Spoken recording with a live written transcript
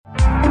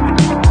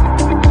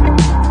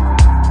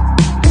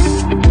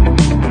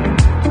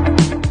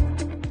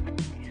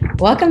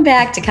Welcome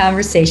back to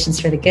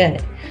Conversations for the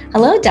Good.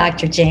 Hello,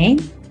 Dr. Jane.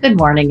 Good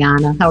morning,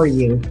 Anna. How are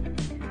you?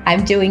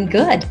 I'm doing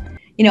good.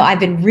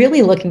 I've been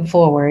really looking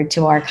forward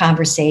to our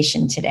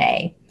conversation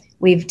today.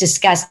 We've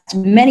discussed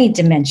many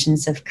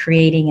dimensions of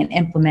creating and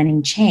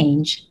implementing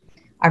change.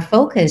 Our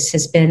focus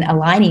has been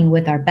aligning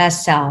with our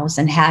best selves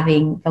and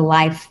having the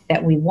life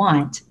that we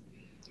want.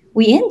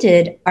 We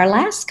ended our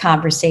last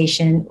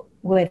conversation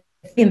with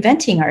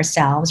reinventing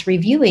ourselves,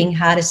 reviewing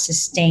how to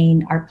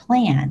sustain our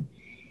plan.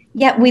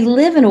 Yet we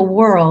live in a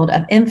world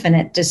of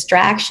infinite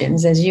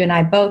distractions, as you and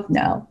I both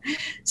know.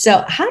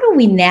 So how do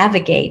we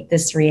navigate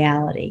this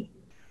reality?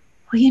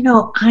 Well,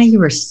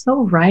 you are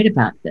so right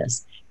about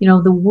this.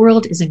 The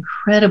world is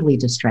incredibly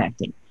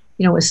distracting,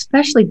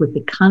 especially with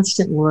the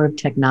constant lure of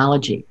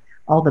technology,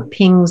 all the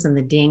pings and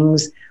the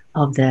dings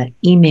of the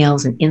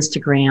emails and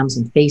Instagrams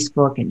and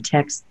Facebook and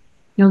texts.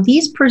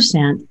 These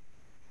present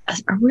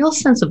a real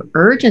sense of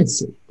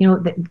urgency.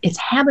 It's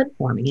habit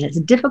forming and it's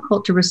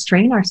difficult to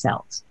restrain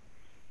ourselves.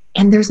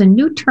 And there's a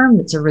new term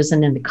that's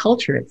arisen in the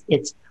culture.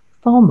 It's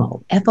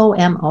FOMO,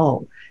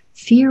 FOMO,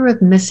 fear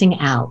of missing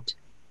out.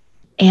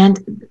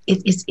 And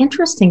it's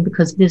interesting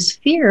because this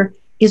fear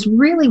is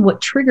really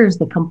what triggers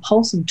the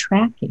compulsive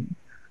tracking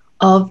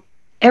of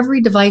every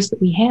device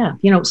that we have.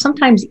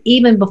 Sometimes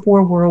even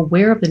before we're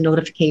aware of the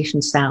notification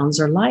sounds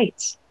or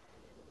lights.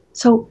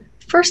 So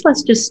first,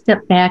 let's just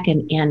step back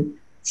and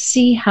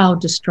see how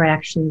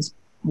distractions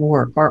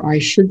work, or I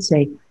should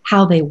say,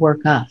 how they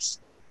work us.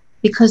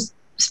 Because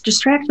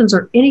distractions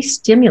are any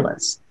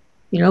stimulus.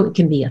 It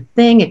can be a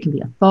thing, it can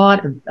be a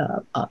thought,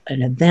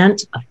 an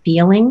event, a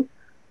feeling,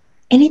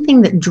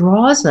 anything that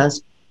draws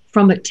us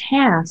from a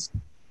task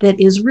that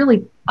is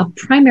really of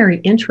primary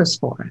interest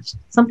for us,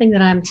 something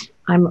that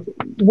I'm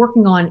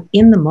working on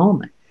in the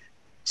moment.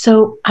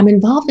 So I'm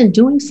involved in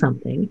doing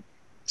something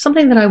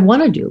that I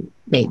want to do,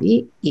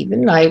 maybe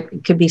even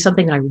it could be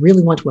something I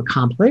really want to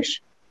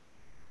accomplish.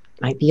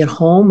 It might be at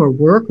home or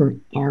work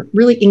or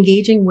really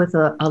engaging with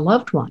a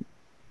loved one.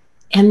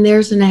 And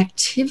there's an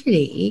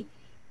activity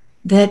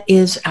that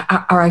is,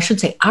 or I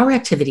should say, our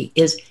activity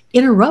is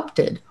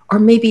interrupted or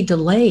maybe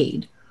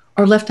delayed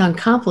or left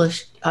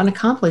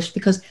unaccomplished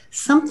because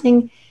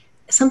something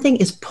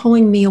is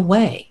pulling me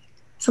away.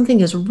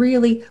 Something is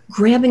really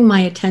grabbing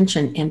my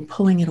attention and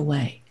pulling it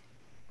away.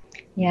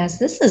 Yes,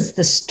 this is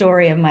the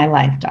story of my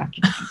life,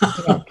 Doctor.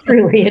 Yeah,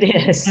 truly it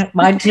is.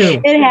 Mine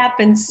too. It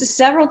happens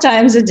several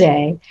times a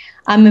day.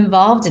 I'm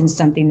involved in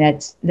something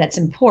that's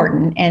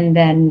important, and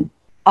then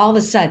all of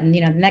a sudden, the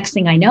next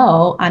thing I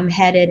know, I'm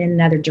headed in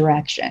another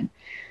direction.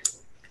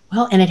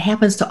 Well, and it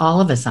happens to all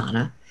of us,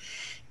 Anna.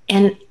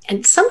 And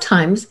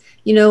sometimes,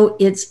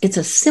 it's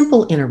a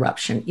simple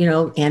interruption,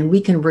 and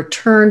we can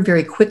return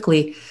very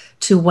quickly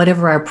to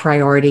whatever our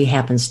priority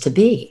happens to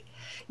be.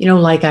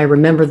 Like I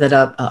remember that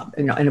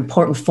an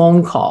important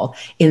phone call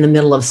in the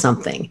middle of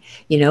something,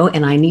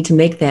 and I need to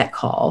make that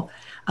call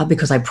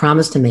because I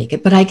promised to make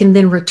it, but I can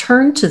then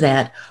return to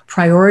that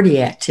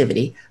priority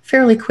activity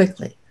fairly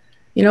quickly.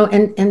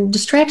 And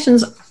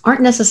distractions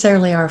aren't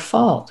necessarily our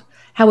fault.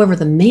 However,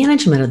 the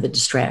management of the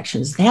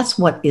distractions, that's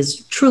what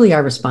is truly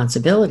our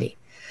responsibility.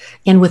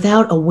 And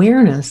without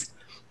awareness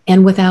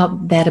and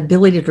without that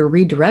ability to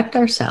redirect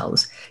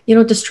ourselves,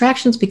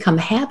 distractions become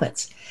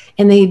habits.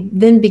 And they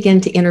then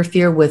begin to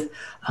interfere with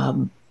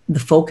the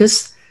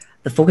focus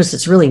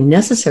that's really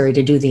necessary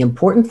to do the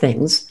important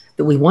things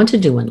that we want to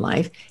do in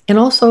life, and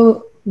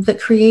also that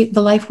create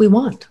the life we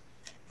want.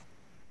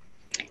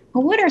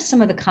 Well, what are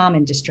some of the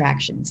common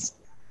distractions?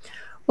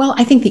 Well,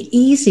 I think the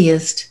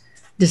easiest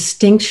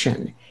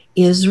distinction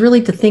is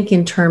really to think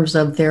in terms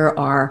of there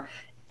are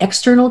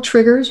external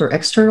triggers or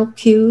external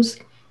cues,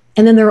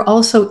 and then there are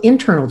also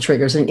internal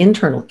triggers and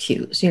internal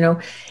cues,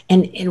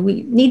 and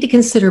we need to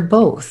consider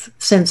both,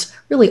 since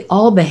really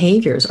all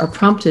behaviors are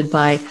prompted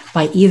by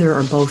either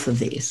or both of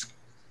these.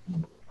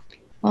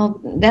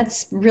 Well,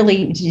 that's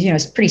really,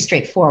 it's pretty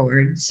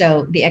straightforward.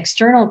 So the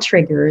external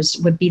triggers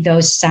would be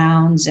those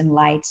sounds and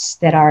lights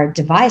that our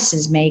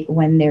devices make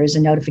when there's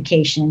a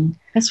notification.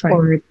 That's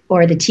right.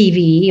 Or the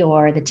TV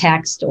or the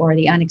text or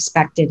the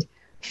unexpected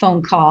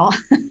phone call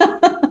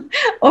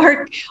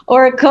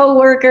or a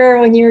coworker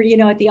when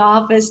you're, at the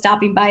office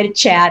stopping by to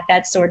chat,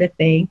 that sort of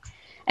thing.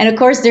 And of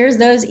course, there's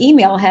those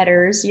email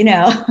headers,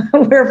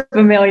 we're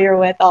familiar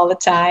with all the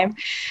time.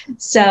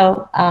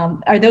 So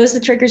are those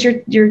the triggers you're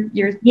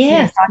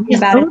talking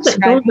about?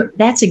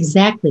 That's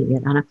exactly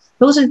it, Anna.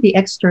 Those are the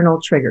external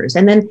triggers.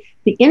 And then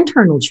the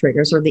internal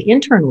triggers or the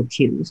internal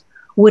cues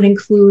would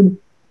include,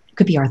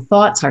 could be our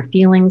thoughts, our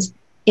feelings,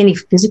 any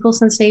physical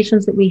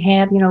sensations that we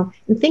have,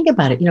 and think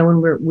about it,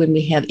 when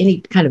we have any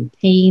kind of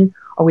pain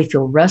or we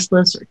feel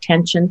restless or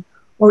tension,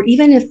 or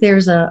even if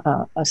there's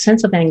a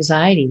sense of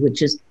anxiety,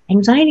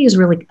 anxiety is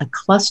really a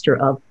cluster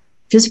of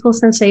physical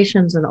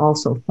sensations and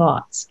also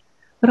thoughts.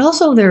 But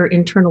also there are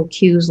internal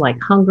cues like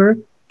hunger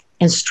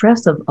and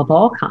stress of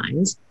all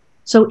kinds.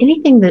 So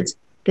anything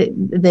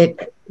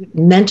that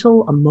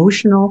mental,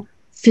 emotional,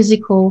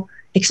 physical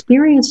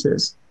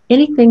experiences,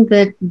 anything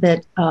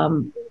that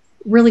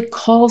really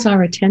calls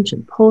our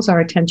attention, pulls our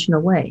attention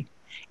away.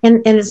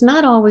 And it's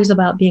not always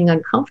about being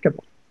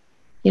uncomfortable.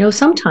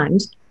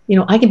 Sometimes,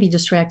 I can be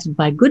distracted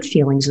by good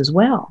feelings as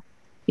well.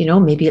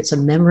 Maybe it's a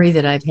memory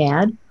that I've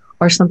had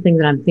or something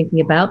that I'm thinking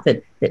about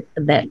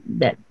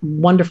that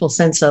wonderful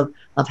sense of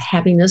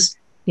happiness,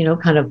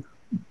 kind of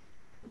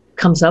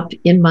comes up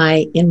in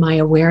my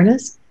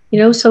awareness.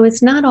 So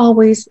it's not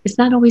always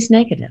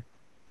negative.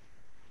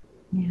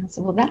 Yeah.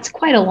 So, well, that's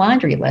quite a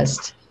laundry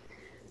list.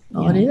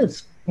 Oh, it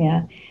is.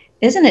 Yeah.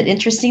 Isn't it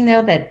interesting,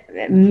 though,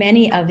 that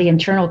many of the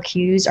internal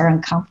cues are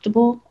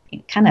uncomfortable?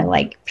 Kind of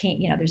like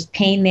pain, there's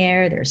pain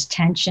there, there's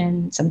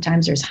tension,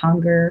 sometimes there's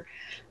hunger.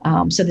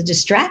 So the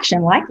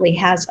distraction likely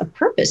has a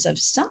purpose of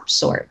some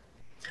sort.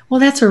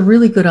 Well, that's a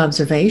really good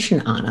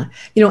observation, Anna.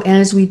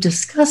 As we've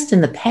discussed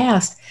in the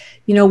past,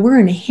 we're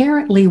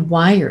inherently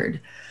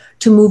wired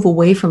to move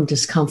away from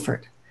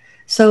discomfort.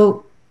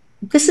 So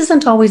this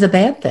isn't always a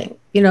bad thing.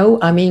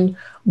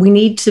 We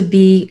need to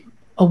be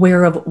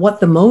aware of what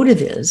the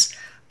motive is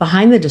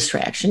behind the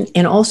distraction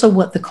and also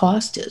what the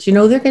cost is.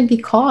 There can be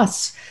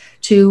costs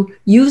to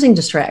using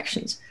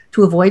distractions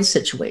to avoid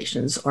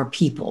situations or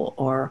people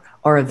or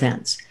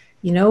events,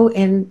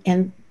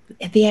 and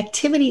the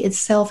activity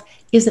itself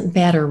isn't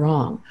bad or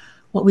wrong.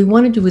 What we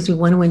want to do is we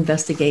want to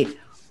investigate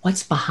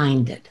what's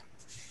behind it.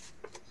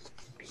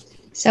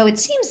 So it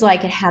seems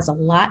like it has a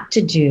lot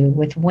to do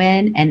with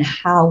when and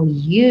how we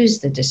use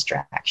the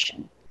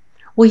distraction.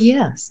 Well,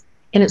 yes.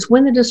 And it's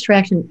when the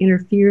distraction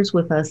interferes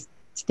with us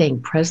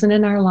staying present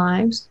in our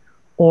lives,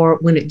 or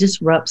when it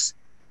disrupts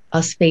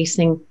us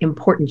facing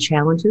important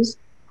challenges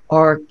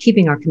or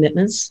keeping our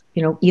commitments,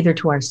 either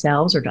to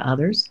ourselves or to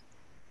others.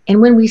 And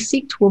when we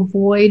seek to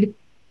avoid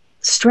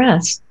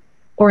stress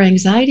or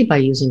anxiety by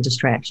using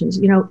distractions,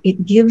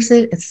 it gives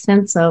it a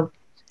sense of,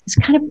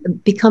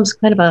 becomes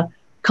kind of a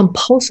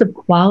compulsive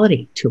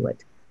quality to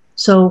it.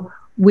 So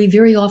we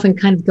very often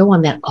kind of go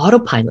on that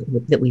autopilot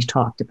that we've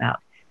talked about,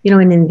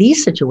 and in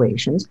these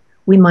situations,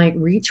 we might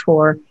reach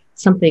for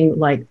something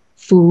like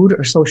food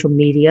or social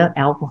media,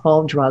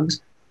 alcohol,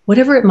 drugs,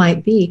 whatever it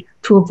might be,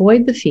 to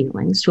avoid the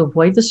feelings, to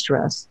avoid the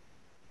stress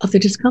of the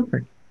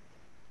discomfort.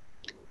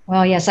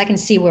 Well, yes, I can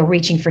see where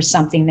reaching for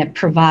something that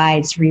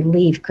provides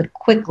relief could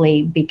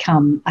quickly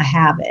become a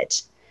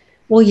habit.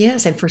 Well,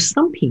 yes, and for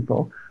some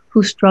people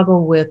who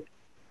struggle with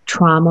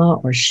trauma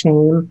or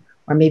shame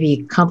or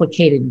maybe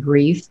complicated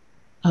grief,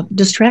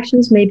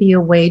 distractions may be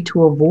a way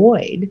to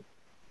avoid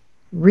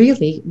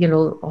really,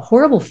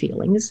 horrible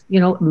feelings,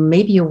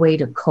 maybe a way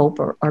to cope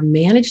or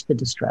manage the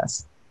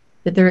distress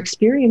that they're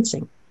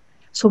experiencing.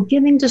 So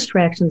giving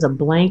distractions a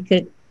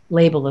blanket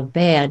label of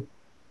bad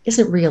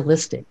isn't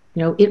realistic.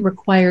 It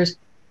requires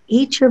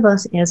each of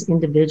us as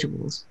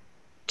individuals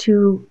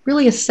to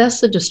really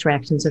assess the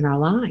distractions in our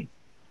life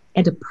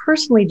and to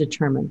personally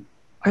determine,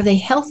 are they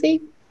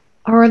healthy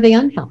or are they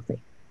unhealthy?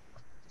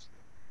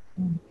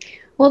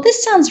 Well,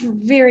 this sounds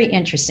very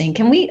interesting.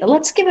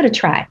 Let's give it a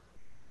try.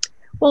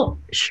 Well,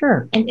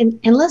 sure. And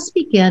let's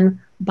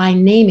begin by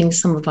naming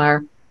some of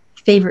our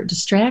favorite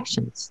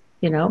distractions,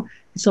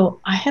 So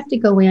I have to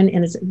go in,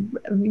 and it's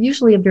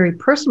usually a very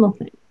personal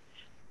thing,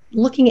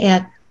 looking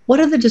at what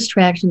are the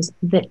distractions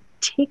that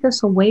take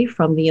us away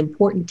from the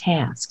important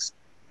tasks?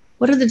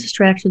 What are the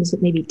distractions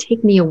that maybe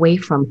take me away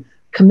from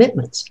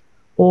commitments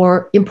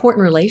or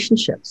important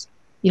relationships?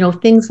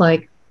 Things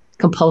like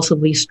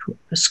compulsively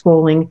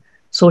scrolling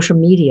social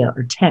media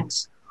or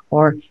texts,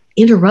 or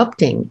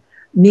interrupting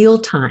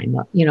mealtime,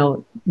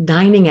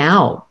 dining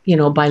out,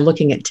 by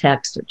looking at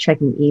text or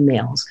checking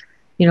emails,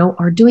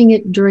 or doing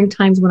it during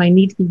times when I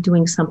need to be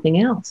doing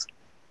something else,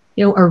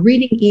 or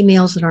reading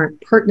emails that aren't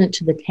pertinent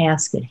to the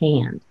task at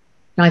hand.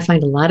 Now, I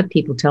find a lot of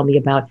people tell me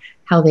about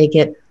how they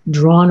get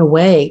drawn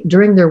away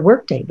during their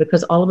workday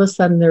because all of a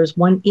sudden there's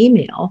one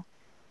email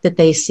that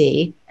they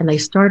see and they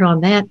start on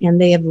that and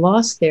they have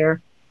lost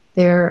their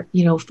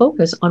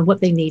focus on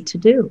what they need to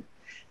do.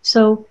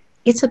 So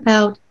it's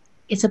about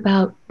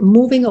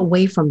moving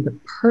away from the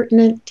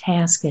pertinent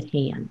task at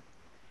hand.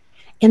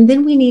 And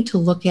then we need to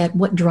look at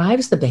what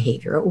drives the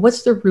behavior.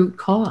 What's the root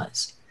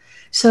cause?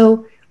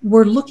 So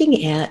we're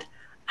looking at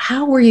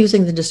how we're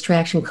using the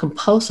distraction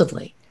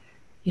compulsively.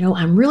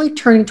 I'm really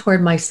turning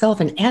toward myself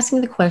and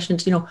asking the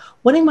questions,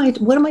 what am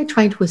I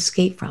trying to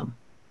escape from?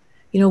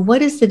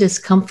 What is the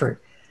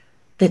discomfort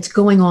that's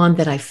going on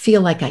that I feel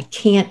like I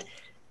can't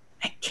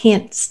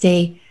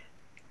stay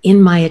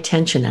in my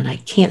attention and I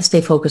can't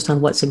stay focused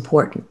on what's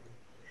important?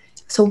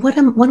 So what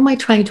am I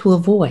trying to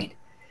avoid?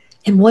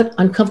 And what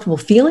uncomfortable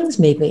feelings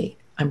maybe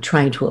I'm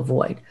trying to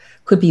avoid?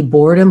 Could be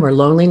boredom or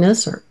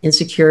loneliness or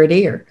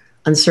insecurity or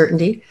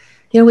uncertainty.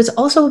 It's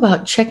also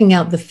about checking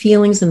out the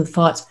feelings and the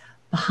thoughts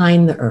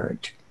behind the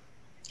urge.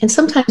 And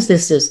sometimes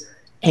this is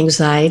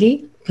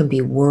anxiety, can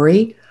be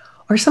worry,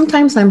 or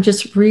sometimes I'm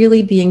just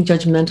really being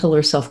judgmental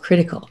or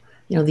self-critical,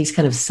 these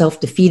kind of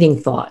self-defeating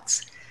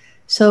thoughts.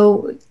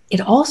 So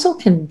it also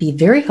can be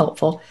very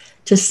helpful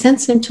to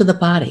sense into the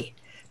body,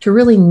 to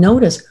really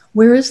notice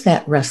where is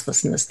that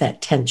restlessness,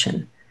 that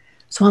tension.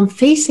 So I'm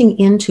facing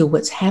into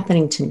what's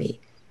happening to me.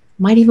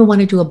 Might even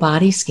want to do a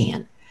body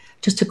scan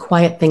just to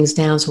quiet things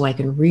down so I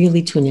can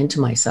really tune into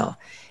myself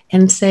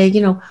and say,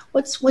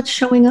 what's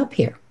showing up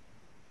here?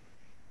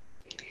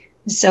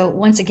 So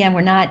once again,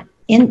 we're not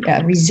in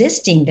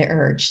resisting the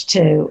urge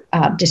to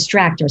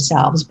distract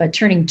ourselves, but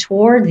turning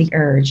toward the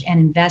urge and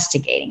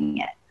investigating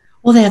it.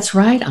 Well, that's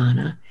right,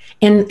 Anna.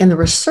 And the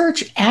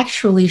research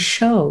actually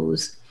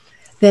shows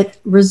that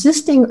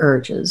resisting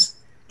urges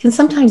can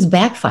sometimes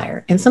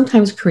backfire and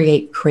sometimes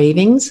create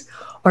cravings,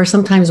 or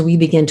sometimes we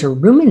begin to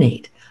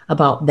ruminate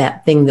about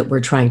that thing that we're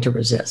trying to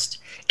resist.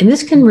 And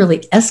this can really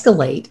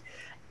escalate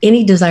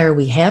any desire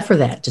we have for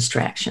that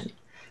distraction.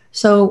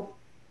 So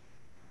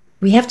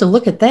we have to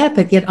look at that,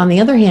 but yet on the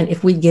other hand,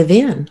 if we give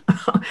in,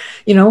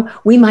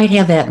 we might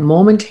have that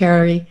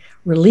momentary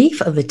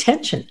relief of the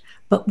tension,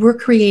 but we're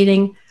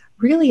creating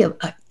really a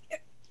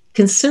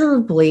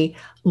considerably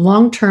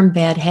long-term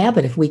bad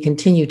habit if we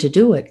continue to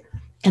do it.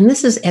 And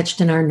this is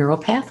etched in our neural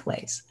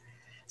pathways.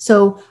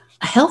 So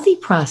a healthy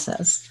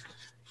process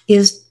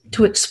is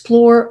to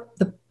explore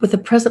with the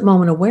present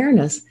moment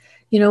awareness,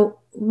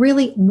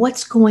 really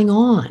what's going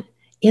on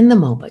in the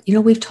moment.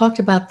 We've talked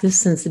about this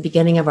since the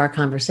beginning of our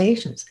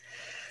conversations.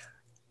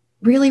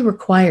 Really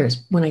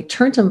requires, when I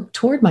turn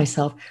toward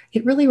myself,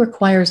 it really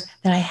requires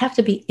that I have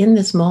to be in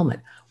this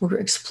moment. We're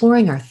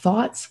exploring our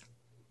thoughts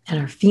and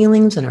our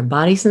feelings and our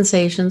body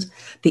sensations,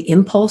 the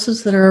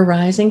impulses that are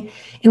arising.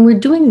 And we're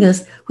doing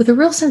this with a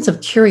real sense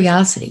of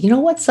curiosity.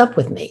 What's up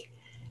with me?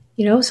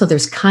 So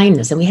there's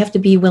kindness, and we have to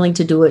be willing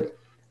to do it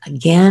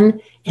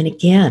again and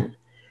again,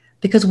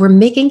 because we're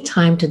making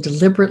time to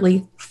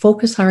deliberately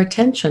focus our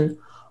attention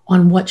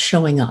on what's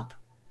showing up,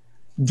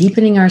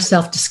 deepening our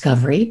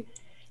self-discovery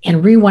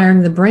and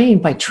rewiring the brain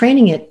by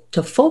training it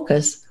to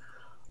focus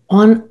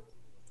on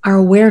our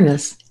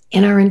awareness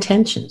and our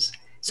intentions.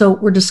 So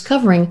we're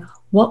discovering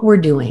what we're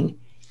doing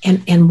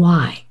and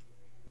why.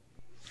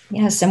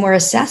 Yes, and we're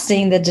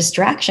assessing the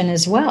distraction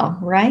as well,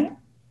 right?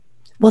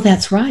 Well,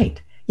 that's right.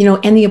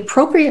 And the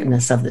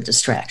appropriateness of the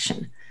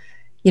distraction,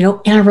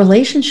 and our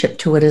relationship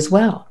to it as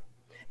well.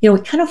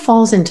 It kind of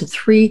falls into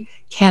three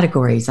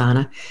categories,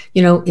 Anna.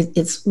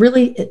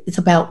 It's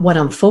about what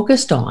I'm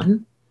focused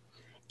on,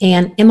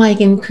 and am I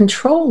in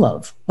control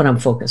of what I'm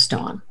focused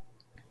on?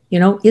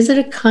 Is it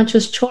a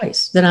conscious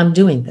choice that I'm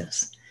doing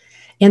this?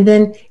 And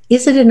then,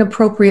 is it an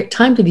appropriate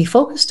time to be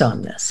focused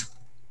on this?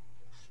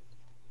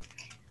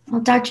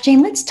 Well, Dr.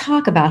 Jane, let's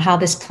talk about how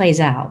this plays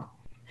out.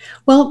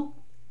 Well,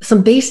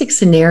 some basic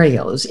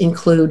scenarios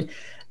include,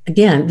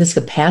 again, this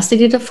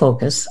capacity to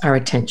focus our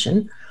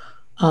attention,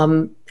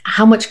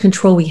 how much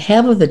control we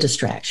have of the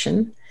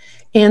distraction,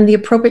 and the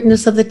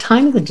appropriateness of the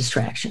time of the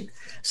distraction.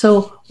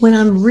 So when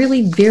I'm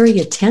really very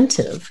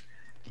attentive,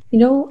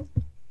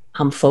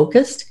 I'm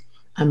focused,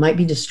 I might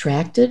be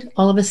distracted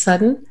all of a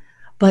sudden,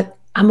 but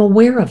I'm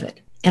aware of it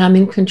and I'm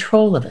in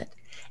control of it.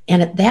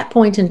 And at that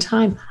point in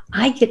time,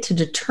 I get to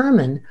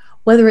determine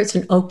whether it's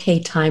an okay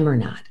time or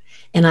not.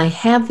 And I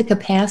have the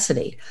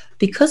capacity,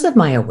 because of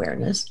my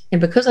awareness and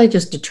because I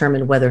just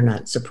determined whether or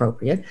not it's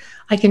appropriate,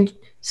 I can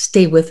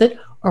stay with it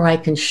or I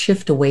can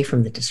shift away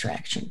from the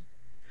distraction.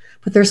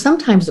 But there's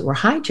sometimes that we're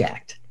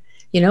hijacked,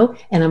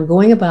 and I'm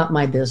going about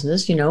my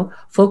business,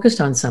 focused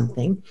on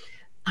something.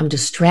 I'm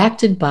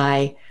distracted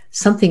by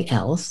something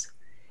else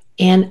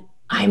and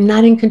I'm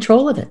not in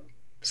control of it.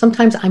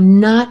 Sometimes I'm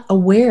not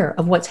aware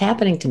of what's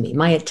happening to me.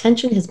 My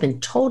attention has been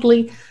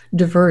totally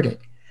diverted.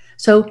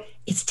 So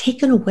it's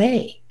taken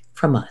away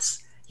from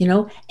us,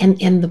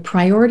 and the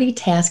priority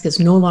task is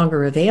no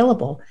longer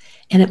available,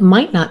 and it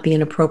might not be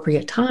an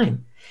appropriate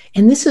time.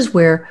 And this is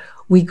where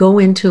we go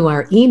into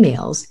our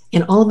emails,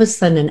 and all of a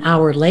sudden, an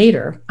hour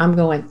later, I'm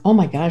going, oh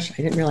my gosh, I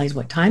didn't realize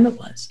what time it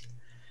was.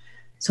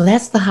 So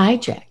that's the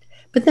hijack.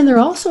 But then there are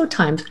also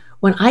times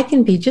when I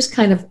can be just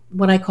kind of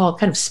what I call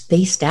kind of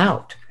spaced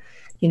out.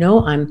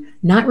 I'm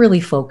not really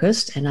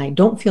focused and I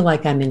don't feel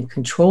like I'm in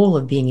control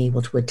of being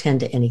able to attend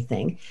to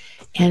anything.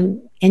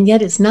 And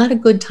yet it's not a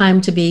good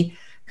time to be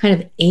kind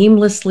of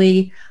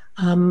aimlessly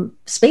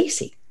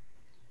spacey.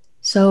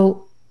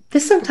 So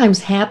this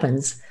sometimes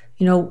happens,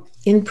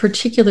 in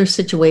particular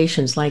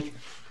situations like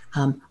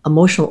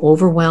emotional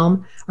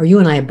overwhelm, or you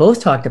and I have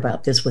both talked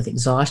about this with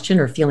exhaustion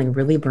or feeling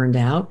really burned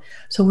out.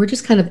 So we're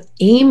just kind of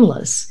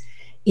aimless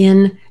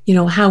in,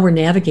 how we're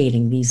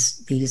navigating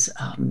these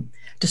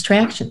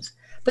distractions.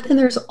 But then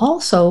there's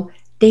also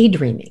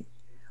daydreaming,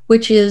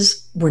 which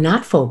is we're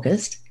not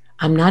focused.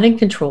 I'm not in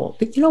control.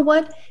 But you know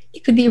what?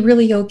 It could be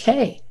really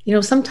okay.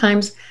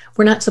 Sometimes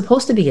we're not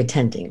supposed to be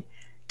attending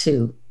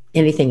to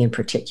anything in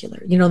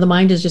particular. The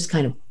mind is just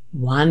kind of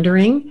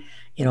wandering.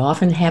 It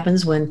often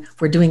happens when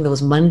we're doing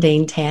those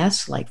mundane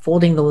tasks like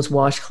folding those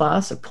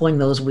washcloths or pulling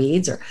those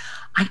weeds, or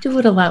I do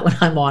it a lot when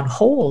I'm on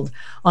hold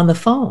on the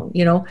phone.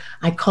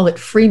 I call it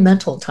free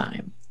mental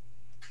time.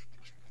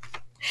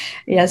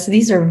 Yes,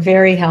 these are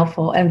very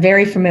helpful and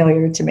very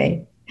familiar to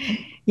me.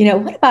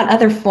 What about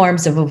other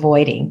forms of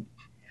avoiding?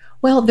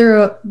 Well,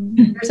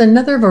 there's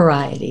another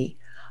variety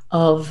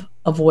of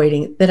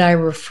avoiding that I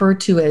refer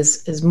to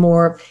as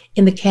more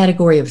in the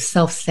category of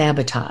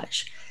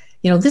self-sabotage.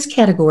 This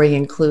category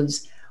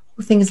includes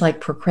things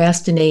like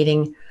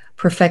procrastinating,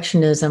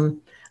 perfectionism,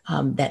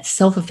 that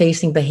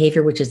self-effacing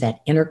behavior, which is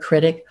that inner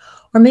critic,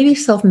 or maybe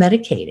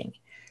self-medicating,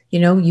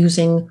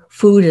 using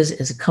food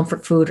as a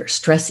comfort food, or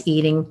stress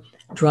eating,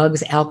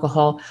 drugs,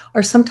 alcohol,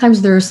 or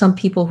sometimes there are some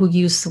people who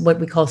use what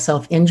we call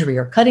self-injury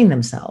or cutting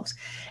themselves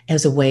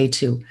as a way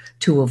to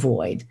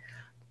avoid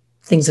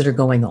things that are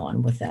going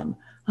on with them.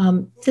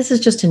 This is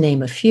just to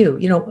name a few,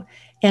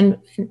 and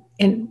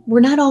we're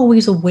not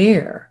always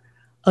aware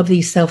of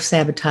these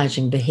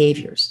self-sabotaging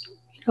behaviors,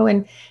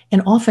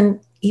 and often,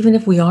 even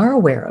if we are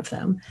aware of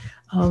them,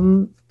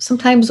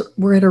 sometimes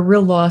we're at a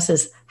real loss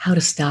as how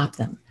to stop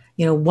them,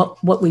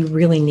 what we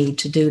really need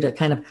to do to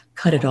kind of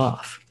cut it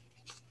off.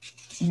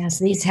 Yes,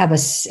 these have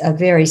a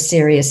very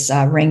serious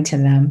ring to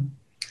them.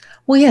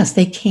 Well, yes,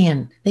 they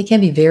can. They can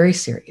be very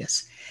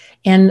serious.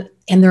 And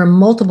there are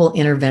multiple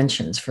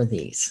interventions for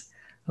these.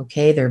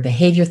 Okay, there are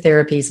behavior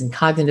therapies and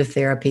cognitive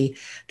therapy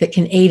that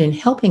can aid in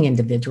helping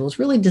individuals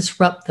really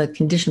disrupt the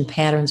conditioned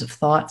patterns of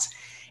thoughts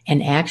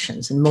and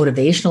actions. And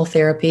motivational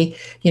therapy,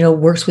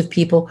 works with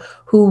people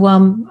who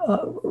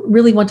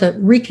really want to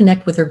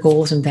reconnect with their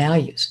goals and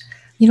values.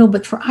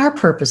 But for our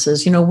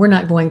purposes, we're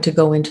not going to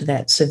go into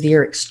that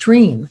severe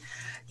extreme,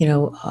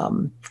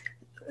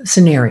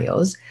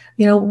 scenarios.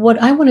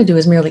 What I want to do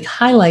is merely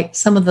highlight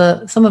some of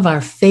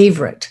our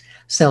favorite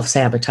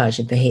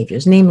self-sabotaging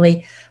behaviors,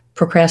 namely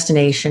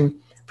procrastination,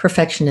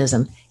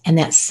 perfectionism, and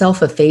that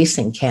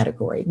self-effacing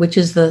category, which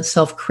is the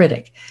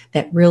self-critic,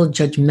 that real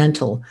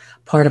judgmental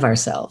part of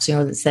ourselves.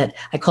 It's that,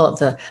 I call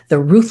it the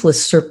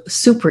ruthless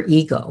super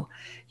ego.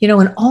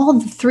 And all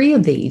three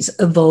of these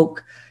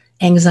evoke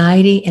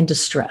anxiety and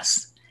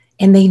distress,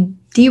 and they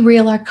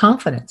derail our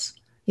confidence.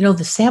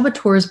 The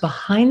saboteurs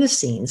behind the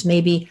scenes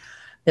may be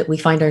that we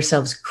find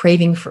ourselves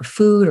craving for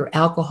food or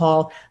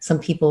alcohol. Some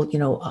people,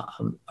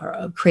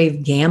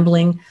 crave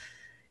gambling.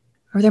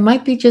 Or there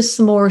might be just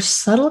some more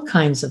subtle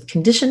kinds of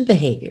conditioned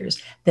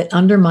behaviors that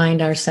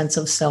undermine our sense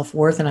of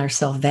self-worth and our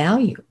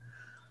self-value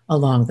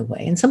along the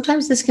way. And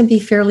sometimes this can be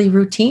fairly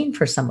routine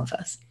for some of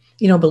us,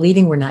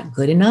 believing we're not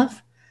good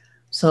enough.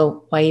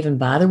 So why even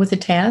bother with the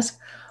task?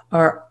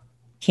 Or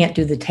can't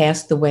do the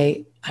task the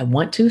way I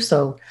want to.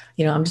 So,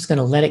 I'm just going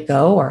to let it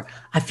go. Or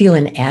I feel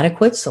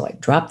inadequate, so I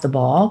drop the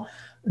ball.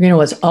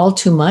 It's all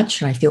too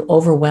much and I feel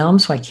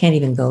overwhelmed, so I can't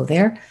even go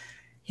there.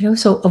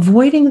 So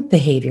avoiding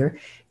behavior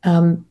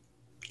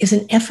is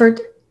an effort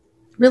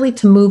really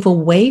to move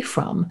away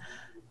from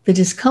the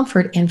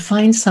discomfort and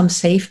find some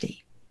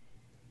safety.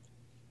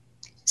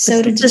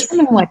 So to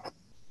determine what,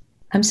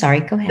 I'm sorry,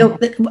 go ahead. No,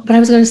 but I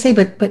was going to say,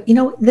 but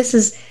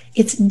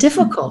it's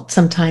difficult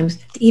sometimes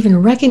to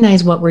even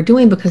recognize what we're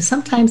doing, because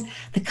sometimes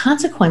the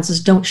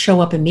consequences don't show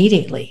up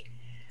immediately.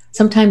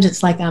 Sometimes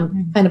it's like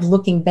I'm kind of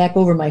looking back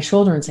over my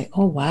shoulder and saying,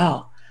 oh,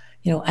 wow,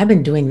 I've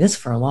been doing this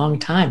for a long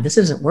time. This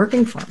isn't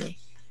working for me.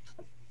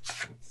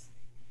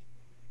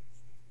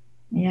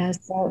 Yeah,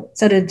 so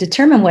to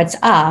determine what's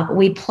up,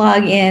 we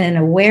plug in an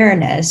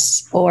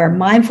awareness or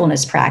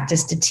mindfulness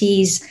practice to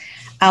tease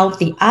out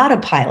the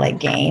autopilot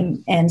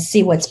game and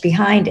see what's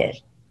behind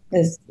it.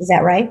 Is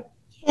that right?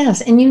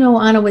 Yes. And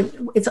Anna,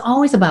 it's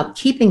always about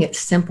keeping it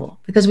simple,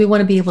 because we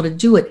want to be able to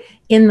do it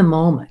in the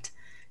moment,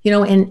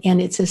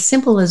 and it's as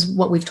simple as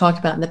what we've talked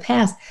about in the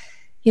past,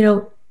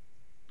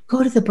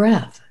 go to the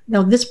breath.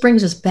 Now, this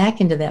brings us back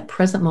into that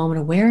present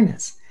moment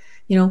awareness,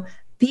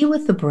 be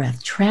with the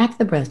breath, track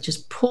the breath,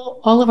 just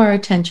pull all of our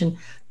attention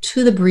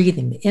to the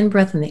breathing, the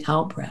in-breath and the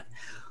out-breath.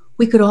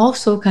 We could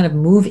also kind of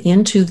move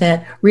into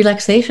that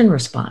relaxation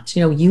response,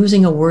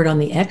 using a word on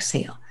the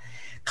exhale.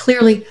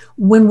 Clearly,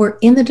 when we're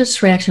in the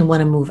distraction,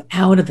 want to move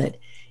out of it,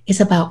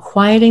 it's about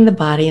quieting the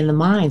body and the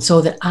mind so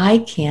that I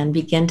can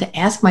begin to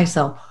ask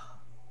myself,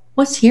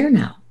 what's here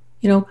now?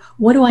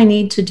 What do I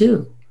need to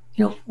do?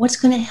 What's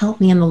going to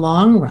help me in the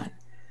long run?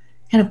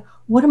 Kind of,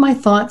 what are my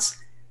thoughts,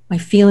 my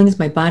feelings,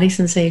 my body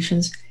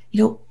sensations?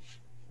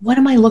 What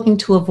am I looking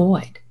to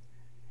avoid?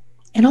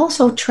 And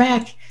also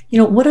track,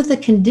 what are the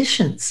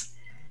conditions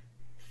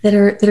that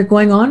are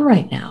going on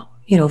right now?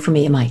 For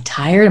me, am I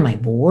tired? Am I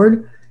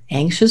bored?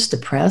 Anxious,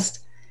 depressed?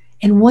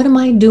 And what am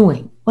I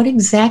doing? What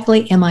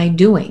exactly am I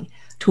doing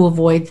to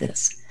avoid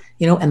this?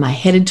 Am I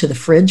headed to the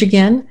fridge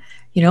again?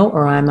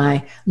 Or am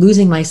I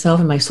losing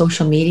myself in my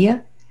social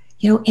media?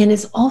 And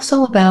it's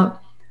also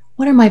about,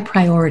 what are my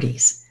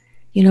priorities?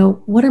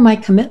 What are my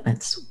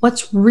commitments?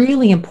 What's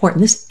really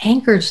important? This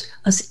anchors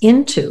us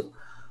into,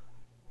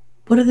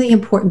 what are the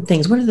important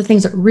things? What are the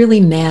things that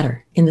really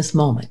matter in this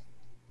moment?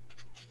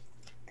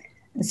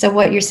 So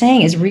what you're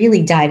saying is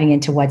really diving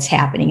into what's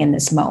happening in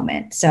this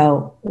moment.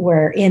 So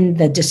we're in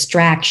the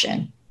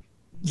distraction.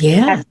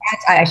 Yeah.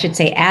 I should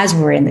say, as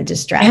we're in the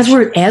distraction.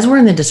 As we're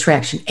in the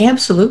distraction.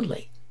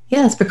 Absolutely.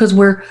 Yes, because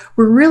we're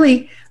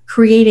really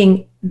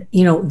creating,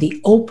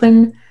 the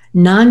open,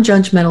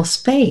 non-judgmental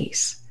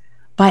space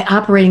by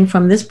operating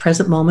from this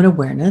present moment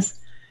awareness,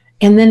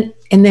 and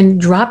then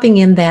dropping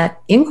in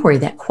that inquiry,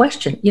 that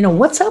question,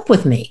 what's up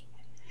with me?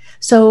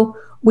 So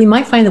we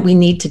might find that we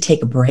need to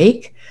take a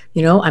break.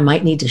 I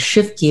might need to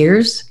shift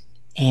gears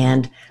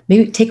and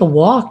maybe take a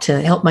walk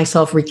to help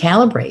myself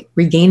recalibrate,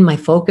 regain my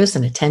focus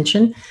and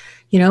attention.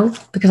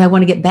 because I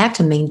want to get back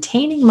to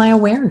maintaining my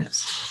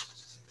awareness.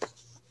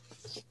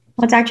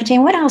 Well, Dr.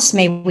 Jane, what else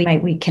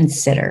might we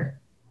consider?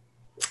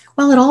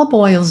 Well, it all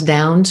boils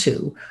down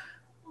to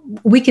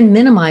we can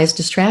minimize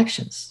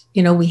distractions.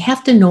 We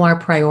have to know our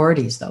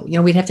priorities, though.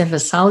 We'd have to have a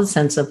solid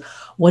sense of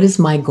what is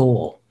my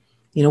goal,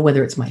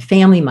 whether it's my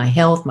family, my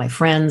health, my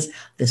friends,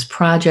 this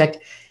project,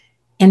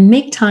 and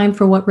make time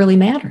for what really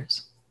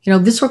matters.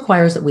 This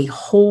requires that we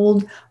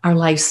hold our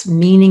life's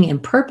meaning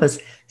and purpose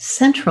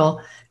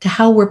central to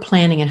how we're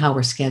planning and how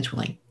we're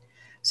scheduling.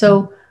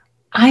 So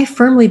I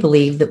firmly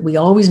believe that we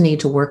always need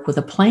to work with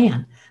a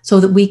plan so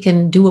that we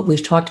can do what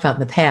we've talked about in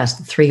the past,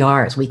 the 3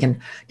 R's. We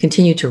can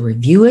continue to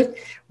review it,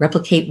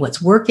 replicate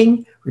what's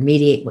working,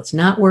 remediate what's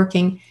not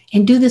working,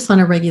 and do this on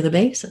a regular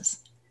basis.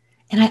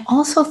 And I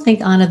also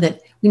think, Anna,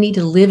 that we need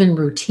to live in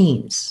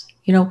routines,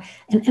 and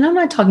I'm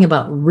not talking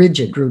about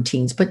rigid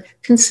routines, but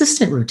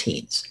consistent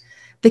routines,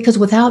 because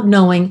without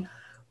knowing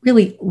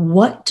really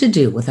what to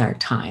do with our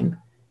time,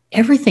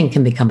 everything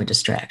can become a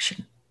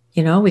distraction.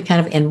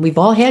 And we've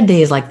all had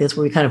days like this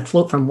where we kind of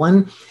float from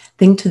one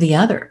thing to the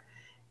other.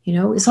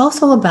 It's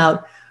also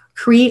about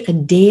create a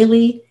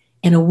daily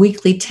and a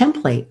weekly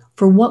template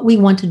for what we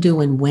want to do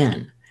and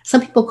when.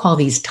 Some people call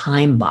these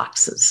time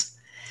boxes.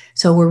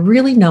 So we're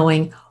really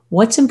knowing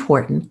what's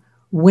important,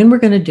 when we're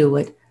going to do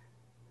it,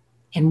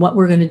 and what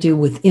we're going to do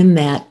within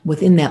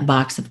that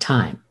box of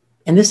time.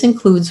 And this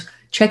includes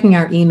checking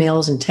our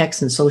emails and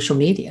texts and social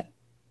media.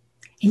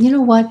 And you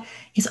know what?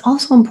 It's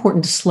also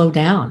important to slow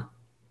down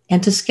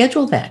and to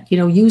schedule that,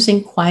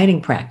 using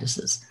quieting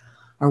practices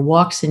or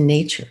walks in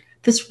nature.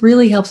 This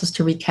really helps us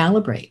to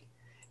recalibrate,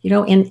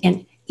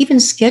 and even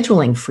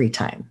scheduling free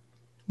time.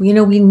 We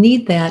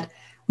need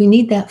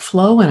that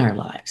flow in our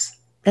lives.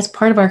 That's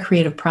part of our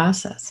creative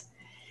process.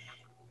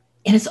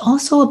 And it's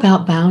also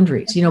about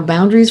boundaries,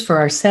 boundaries for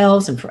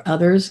ourselves and for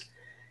others,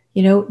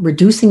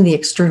 reducing the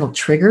external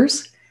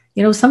triggers.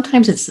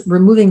 Sometimes it's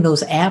removing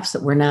those apps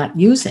that we're not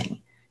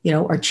using,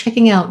 or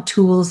checking out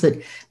tools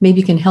that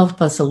maybe can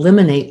help us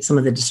eliminate some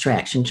of the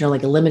distractions,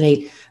 like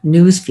eliminate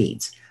news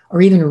feeds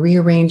or even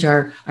rearrange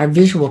our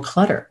visual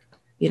clutter,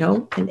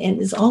 and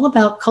it's all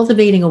about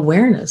cultivating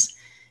awareness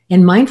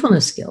and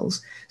mindfulness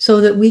skills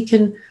so that we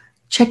can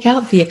check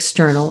out the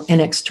external and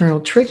external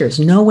triggers,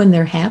 know when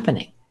they're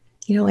happening,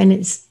 and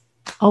it's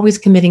always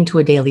committing to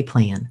a daily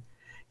plan,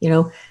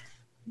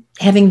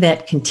 having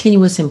that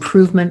continuous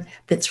improvement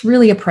that's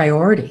really a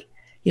priority,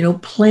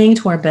 playing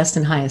to our best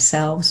and highest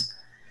selves,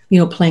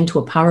 playing to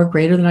a power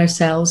greater than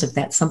ourselves, if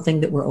that's something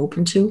that we're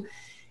open to.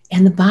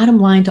 And the bottom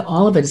line to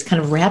all of it is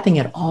kind of wrapping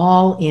it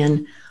all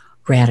in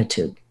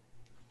gratitude.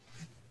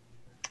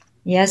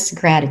 Yes,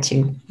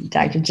 gratitude,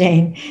 Dr.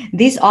 Jane.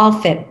 These all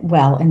fit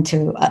well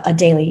into a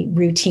daily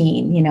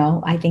routine,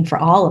 I think for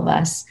all of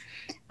us.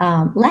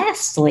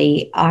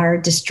 Lastly, are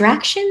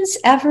distractions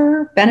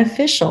ever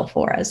beneficial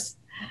for us?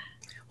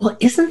 Well,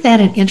 isn't that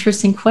an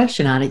interesting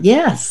question, Anna?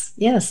 Yes.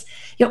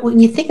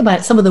 When you think about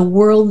it, some of the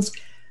world's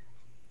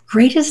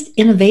greatest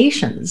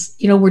innovations,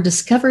 were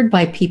discovered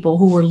by people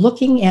who were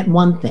looking at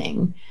one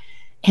thing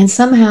and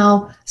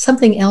somehow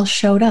something else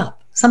showed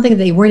up, something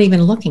they weren't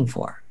even looking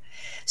for.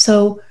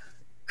 So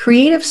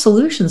creative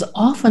solutions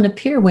often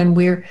appear when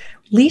we're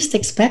least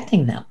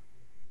expecting them,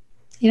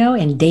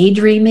 and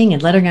daydreaming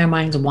and letting our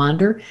minds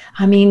wander.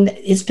 I mean,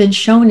 it's been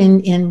shown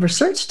in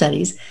research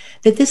studies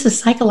that this is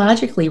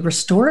psychologically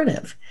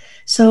restorative.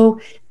 So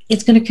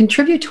it's going to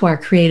contribute to our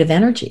creative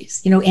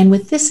energies, and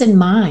with this in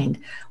mind,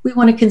 we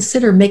want to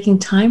consider making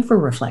time for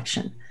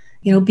reflection,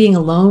 being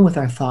alone with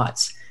our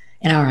thoughts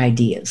and our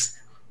ideas,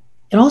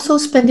 and also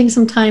spending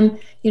some time,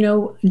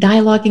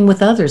 dialoguing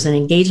with others and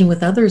engaging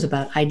with others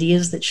about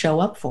ideas that show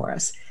up for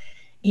us,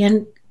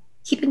 and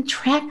keeping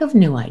track of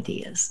new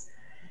ideas,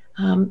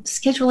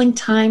 scheduling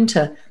time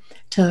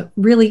to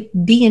really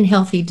be in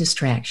healthy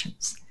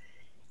distractions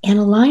and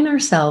align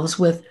ourselves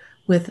with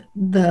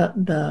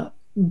the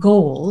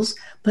goals,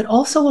 but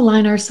also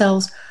align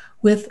ourselves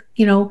with,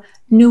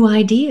 new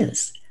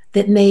ideas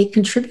that may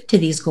contribute to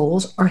these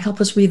goals or help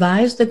us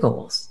revise the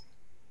goals.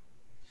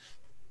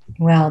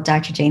 Well,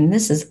 Dr. Jane,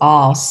 this is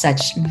all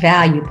such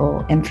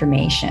valuable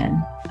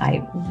information.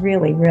 I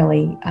really,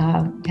 really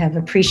have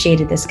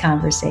appreciated this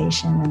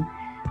conversation, and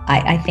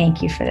I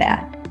thank you for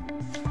that.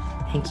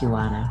 Thank you,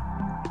 Anna.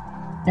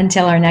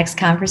 Until our next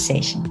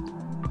conversation.